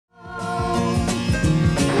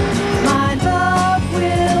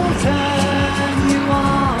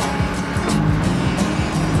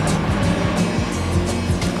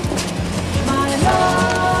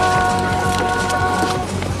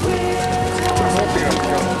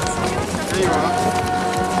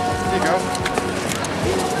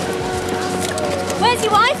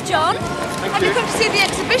see the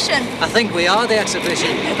exhibition? I think we are the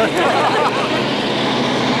exhibition.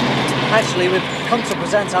 Actually, we've come to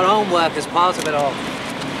present our own work as part of it all.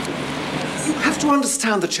 You have to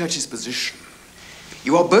understand the church's position.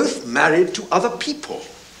 You are both married to other people.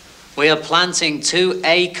 We are planting 2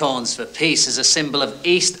 acorns for peace as a symbol of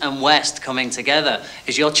East and West coming together.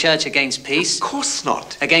 Is your church against peace? Of course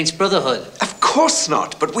not. Against brotherhood? Of course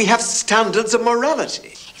not, but we have standards of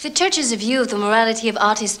morality. If the church's view of the morality of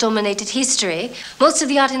artists dominated history, most of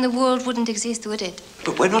the art in the world wouldn't exist, would it?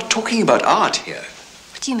 But we're not talking about art here.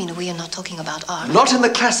 What do you mean we are not talking about art? Not in the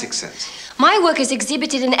classic sense. My work is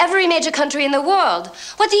exhibited in every major country in the world.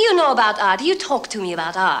 What do you know about art? You talk to me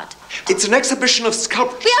about art. It's an exhibition of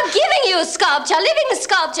sculpture. We are giving you sculpture, living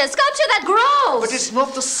sculpture, sculpture that grows. But it's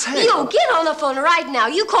not the same. You, get on the phone right now.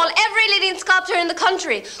 You call every living sculptor in the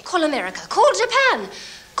country. Call America, call Japan.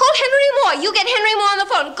 Call Henry Moore. You get Henry Moore on the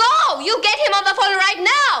phone. Go! You get him on the phone right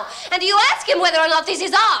now. And you ask him whether or not this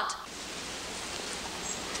is art.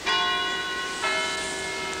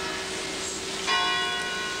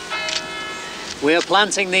 We are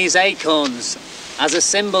planting these acorns as a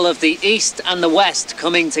symbol of the East and the West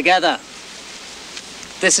coming together.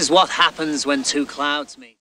 This is what happens when 2 clouds meet.